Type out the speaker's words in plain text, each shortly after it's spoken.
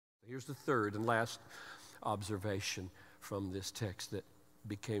Here's the third and last observation from this text that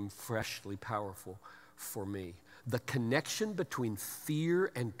became freshly powerful for me. The connection between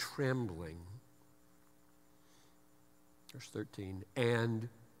fear and trembling, verse 13, and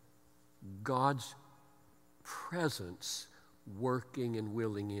God's presence working and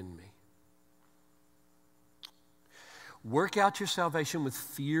willing in me. Work out your salvation with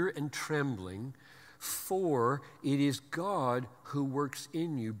fear and trembling, for it is God who works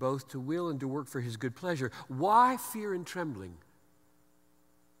in you both to will and to work for his good pleasure. Why fear and trembling?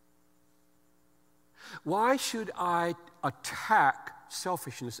 Why should I attack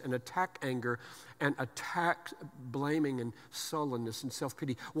selfishness and attack anger and attack blaming and sullenness and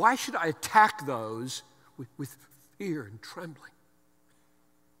self-pity? Why should I attack those with fear and trembling?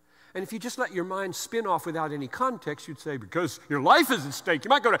 And if you just let your mind spin off without any context, you'd say, because your life is at stake. You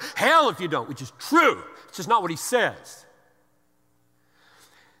might go to hell if you don't, which is true. It's just not what he says.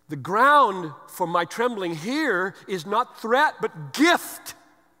 The ground for my trembling here is not threat, but gift.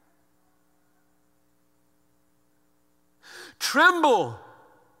 Tremble.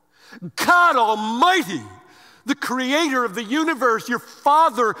 God Almighty, the creator of the universe, your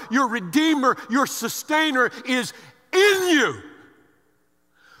Father, your Redeemer, your Sustainer is in you,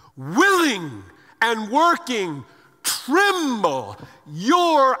 willing and working. Tremble.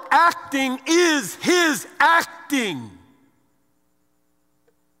 Your acting is his acting.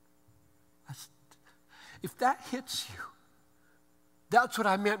 If that hits you, that's what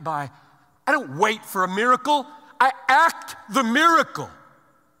I meant by, I don't wait for a miracle, I act the miracle.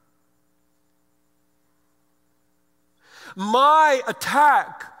 My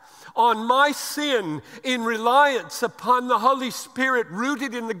attack on my sin in reliance upon the Holy Spirit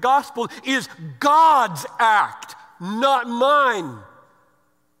rooted in the gospel is God's act, not mine.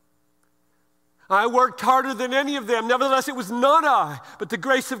 I worked harder than any of them. Nevertheless, it was not I, but the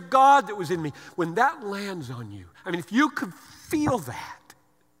grace of God that was in me. When that lands on you, I mean, if you could feel that,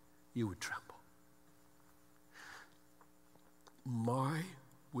 you would tremble. My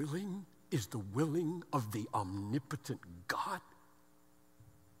willing is the willing of the omnipotent God.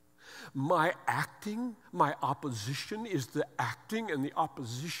 My acting, my opposition is the acting and the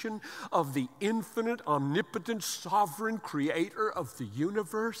opposition of the infinite, omnipotent, sovereign creator of the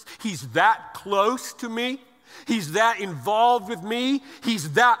universe. He's that close to me. He's that involved with me.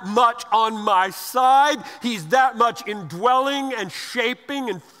 He's that much on my side. He's that much indwelling and shaping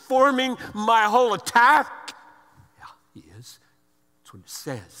and forming my whole attack. Yeah, he is. That's what it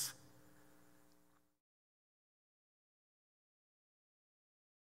says.